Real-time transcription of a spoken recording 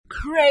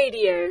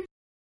Radio.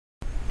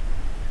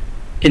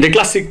 In the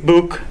classic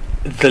book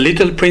The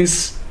Little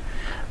Prince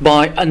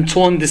by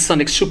Antoine de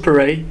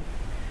Saint-Exupéry,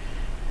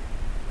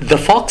 the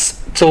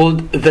fox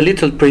told the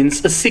little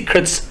prince a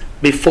secret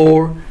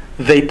before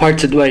they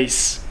parted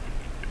ways.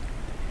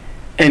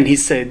 And he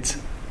said,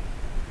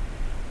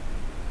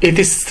 "It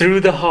is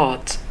through the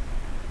heart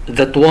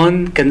that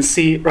one can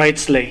see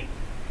rightly.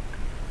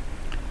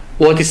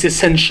 What is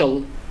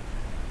essential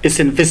is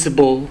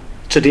invisible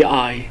to the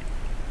eye."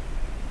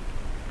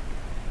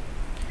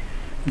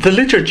 The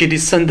liturgy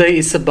this Sunday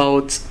is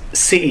about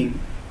seeing.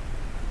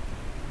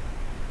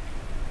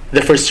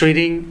 The first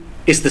reading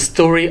is the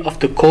story of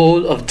the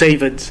call of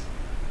David.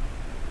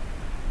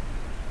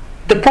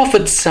 The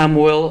prophet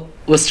Samuel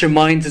was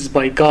reminded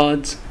by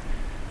God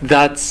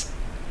that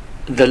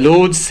the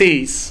Lord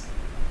sees,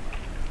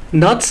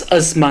 not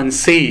as man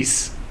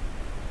sees.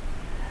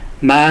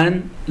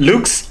 Man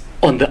looks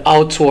on the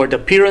outward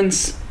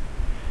appearance,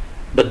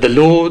 but the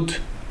Lord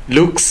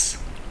looks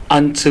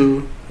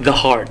unto the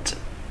heart.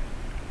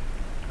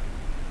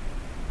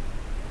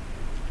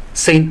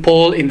 St.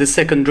 Paul in the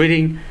second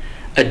reading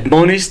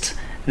admonished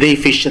the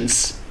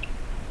Ephesians,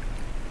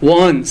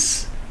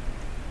 "Once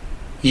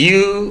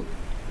you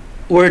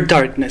were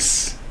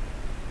darkness,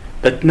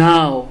 but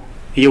now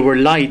you are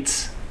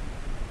light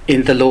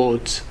in the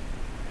Lord.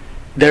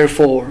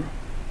 Therefore,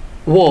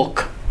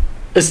 walk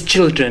as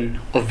children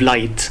of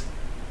light."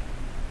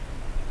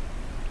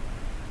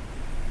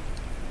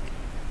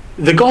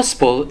 The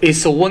Gospel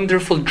is a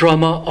wonderful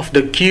drama of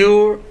the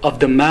cure of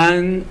the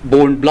man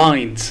born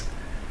blind,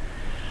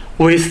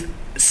 with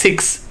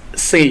 6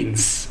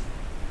 scenes.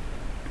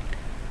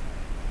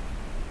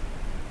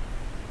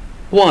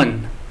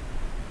 1.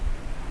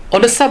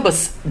 On the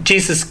Sabbath,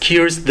 Jesus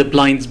cures the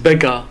blind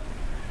beggar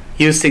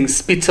using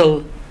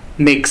spittle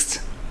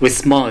mixed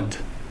with mud.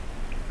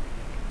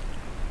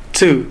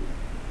 2.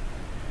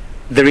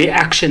 The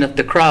reaction of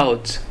the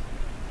crowd.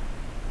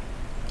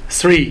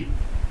 3.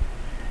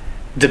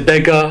 The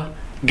beggar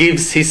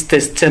gives his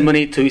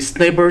testimony to his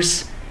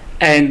neighbors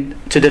and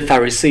to the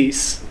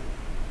Pharisees.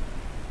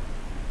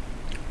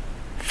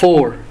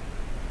 4.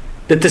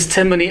 The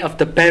testimony of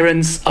the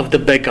parents of the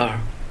beggar.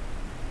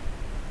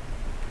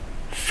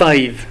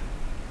 5.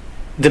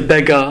 The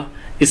beggar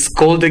is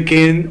called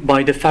again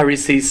by the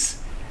Pharisees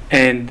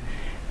and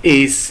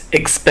is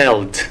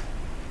expelled.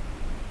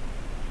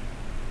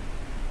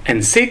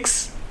 And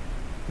 6.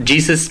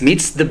 Jesus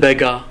meets the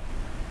beggar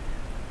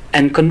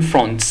and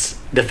confronts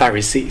the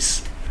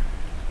Pharisees.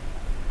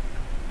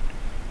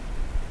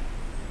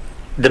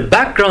 The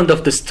background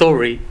of the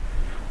story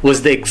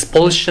was the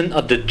expulsion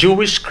of the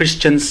Jewish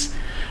Christians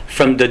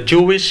from the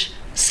Jewish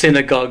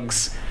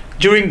synagogues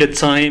during the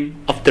time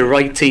of the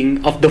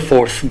writing of the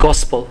 4th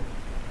Gospel.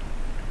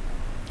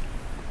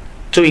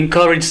 To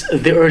encourage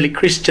the early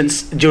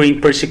Christians during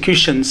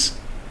persecutions,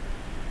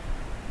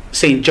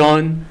 St.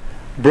 John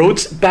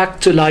brought back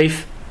to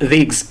life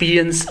the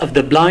experience of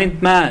the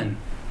blind man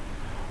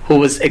who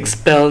was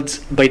expelled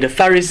by the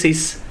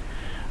Pharisees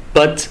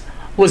but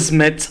was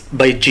met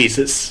by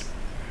Jesus.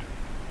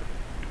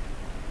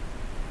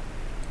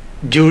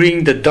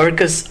 During the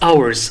darkest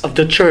hours of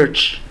the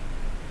church,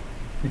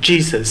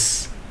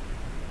 Jesus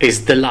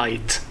is the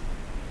light.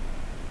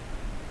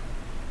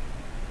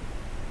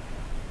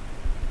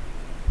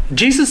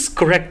 Jesus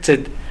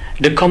corrected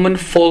the common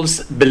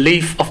false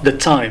belief of the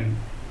time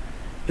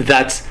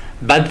that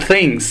bad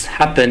things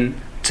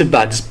happen to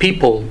bad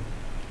people,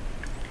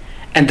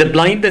 and the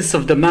blindness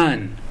of the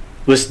man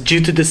was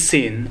due to the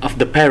sin of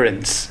the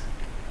parents.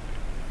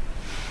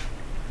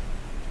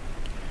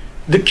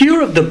 The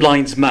cure of the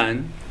blind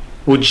man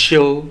would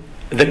show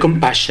the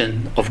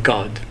compassion of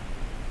God.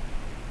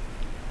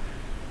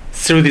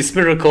 Through this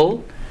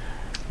miracle,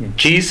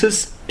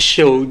 Jesus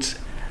showed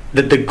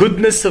that the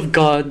goodness of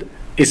God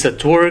is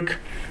at work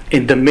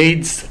in the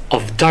midst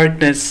of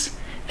darkness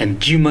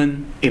and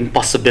human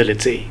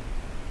impossibility.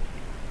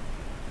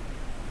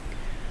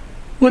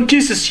 When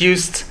Jesus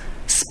used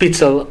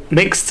spittle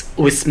mixed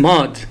with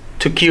mud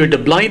to cure the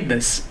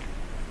blindness,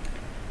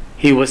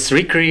 he was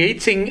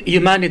recreating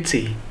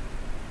humanity,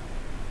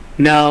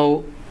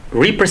 now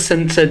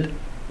represented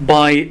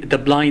by the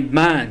blind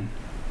man,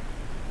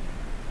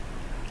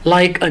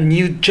 like a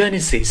new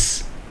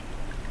Genesis,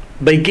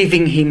 by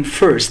giving him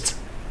first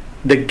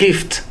the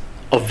gift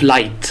of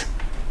light.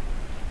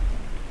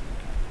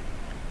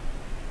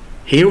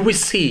 Here we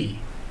see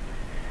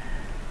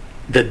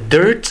the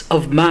dirt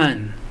of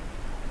man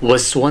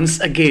was once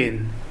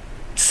again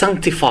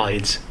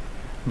sanctified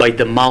by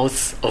the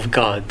mouth of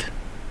God.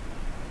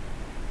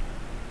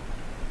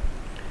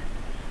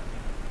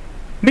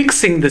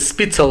 Mixing the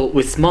spittle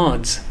with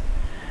mud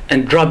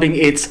and rubbing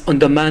it on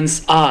the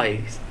man's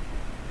eyes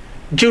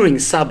during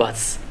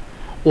Sabbath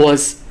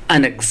was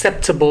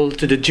unacceptable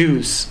to the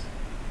Jews,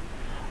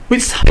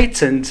 which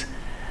heightened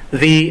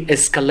the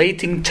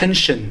escalating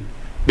tension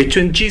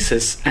between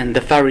Jesus and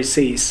the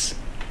Pharisees.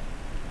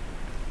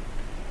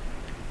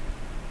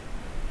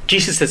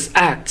 Jesus'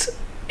 act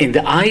in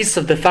the eyes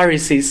of the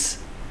Pharisees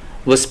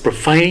was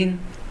profane,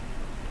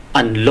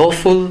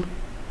 unlawful,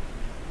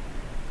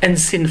 and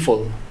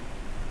sinful,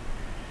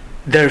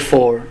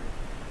 therefore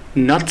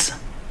not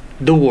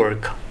the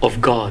work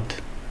of God.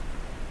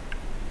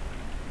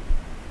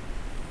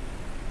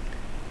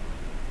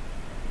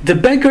 The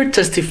beggar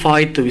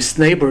testified to his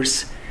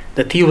neighbors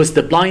that he was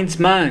the blind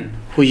man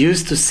who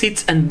used to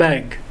sit and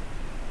beg,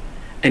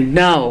 and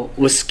now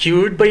was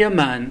cured by a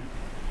man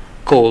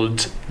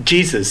called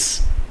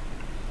Jesus.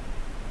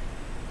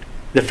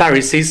 The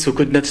Pharisees, who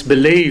could not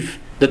believe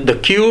that the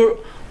cure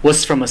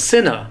was from a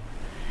sinner,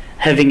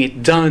 having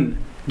it done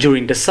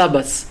during the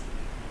Sabbath,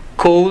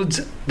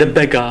 called the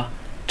beggar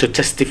to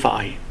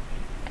testify.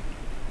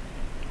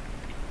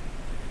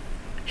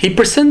 He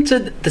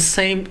presented the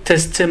same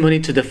testimony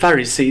to the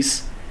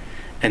Pharisees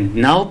and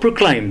now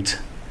proclaimed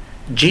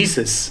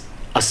Jesus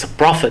as a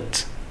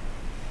prophet.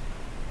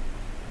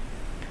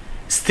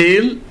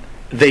 Still,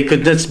 they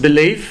could not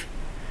believe.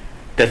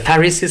 The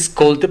Pharisees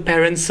called the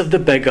parents of the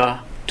beggar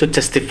to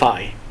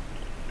testify.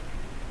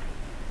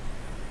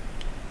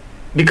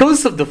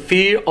 Because of the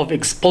fear of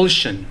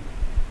expulsion,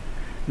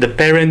 the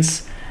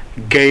parents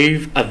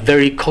gave a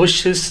very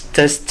cautious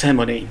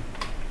testimony.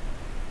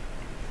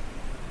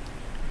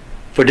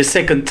 For the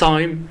second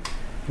time,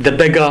 the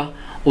beggar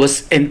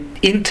was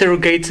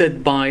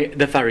interrogated by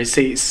the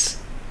Pharisees.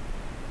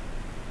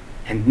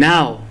 And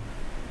now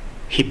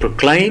he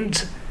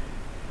proclaimed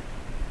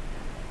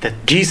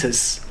that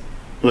Jesus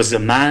was a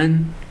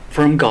man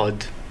from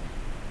God.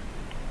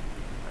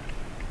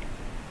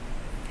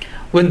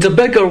 When the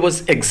beggar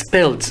was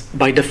expelled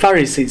by the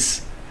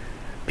Pharisees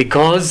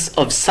because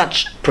of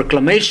such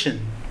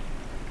proclamation,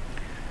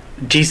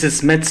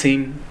 Jesus met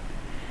him,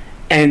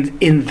 and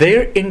in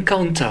their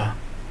encounter,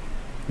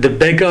 the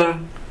beggar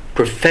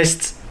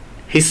professed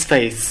his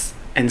faith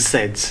and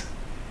said,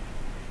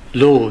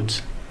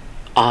 "Lord,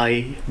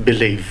 I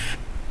believe."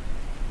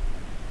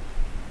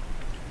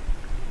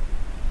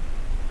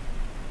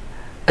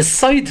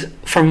 Aside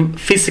from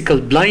physical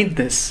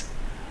blindness,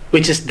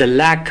 which is the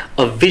lack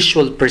of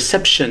visual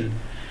perception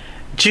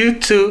due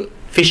to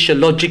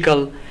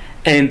physiological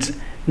and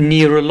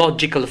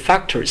neurological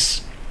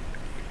factors,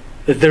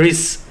 there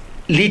is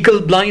legal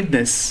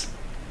blindness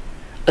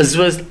as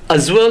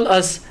well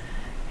as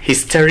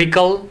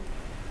hysterical,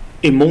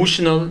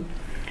 emotional,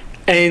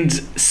 and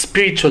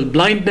spiritual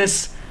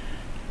blindness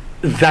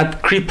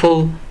that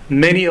cripple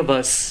many of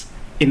us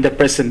in the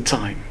present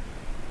time.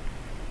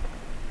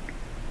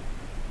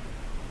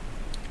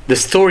 The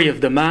story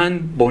of the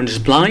man born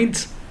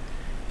blind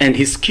and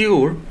his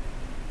cure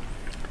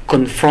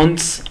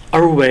confronts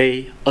our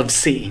way of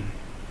seeing.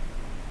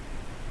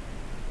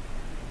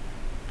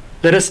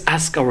 Let us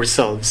ask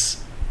ourselves,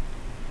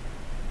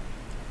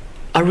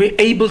 are we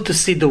able to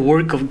see the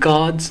work of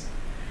God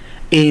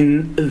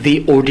in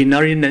the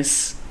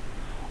ordinariness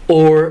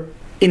or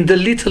in the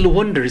little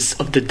wonders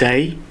of the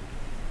day?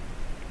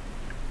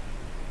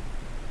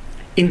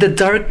 In the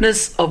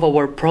darkness of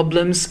our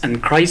problems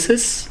and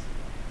crises?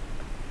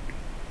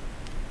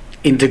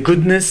 In the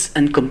goodness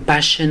and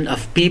compassion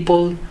of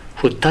people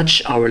who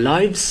touch our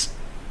lives?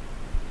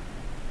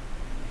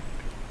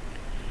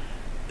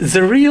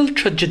 The real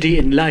tragedy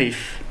in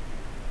life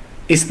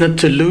is not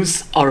to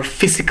lose our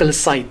physical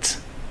sight,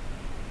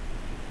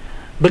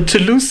 but to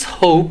lose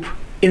hope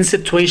in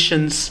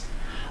situations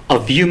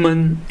of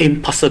human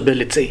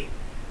impossibility.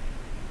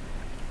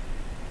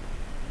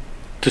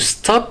 To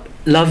stop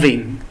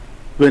loving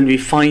when we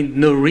find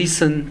no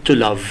reason to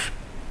love.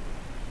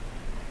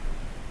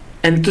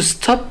 And to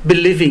stop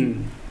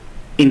believing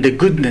in the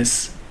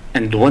goodness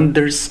and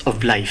wonders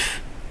of life.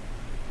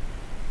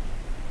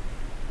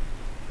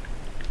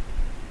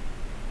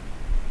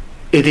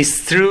 It is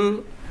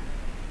through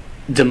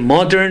the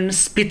modern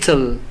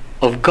spittle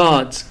of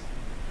God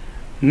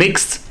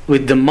mixed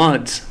with the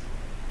mud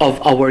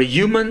of our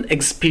human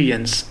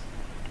experience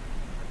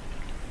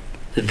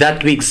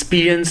that we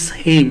experience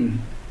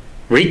Him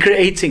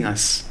recreating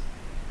us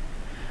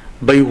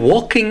by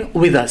walking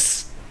with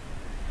us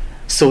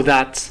so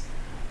that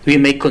we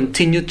may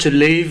continue to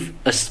live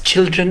as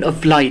children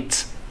of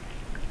light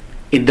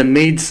in the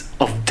midst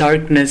of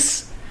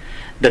darkness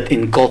that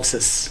engulfs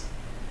us.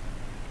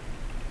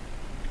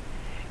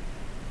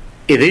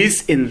 It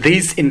is in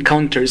these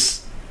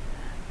encounters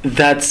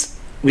that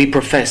we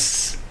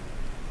profess,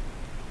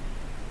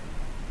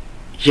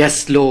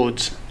 "Yes,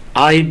 Lord,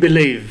 I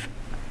believe.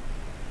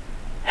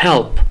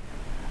 Help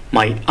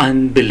my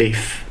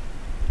unbelief."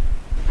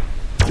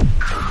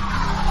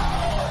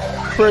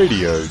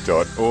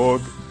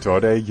 Radio.org.au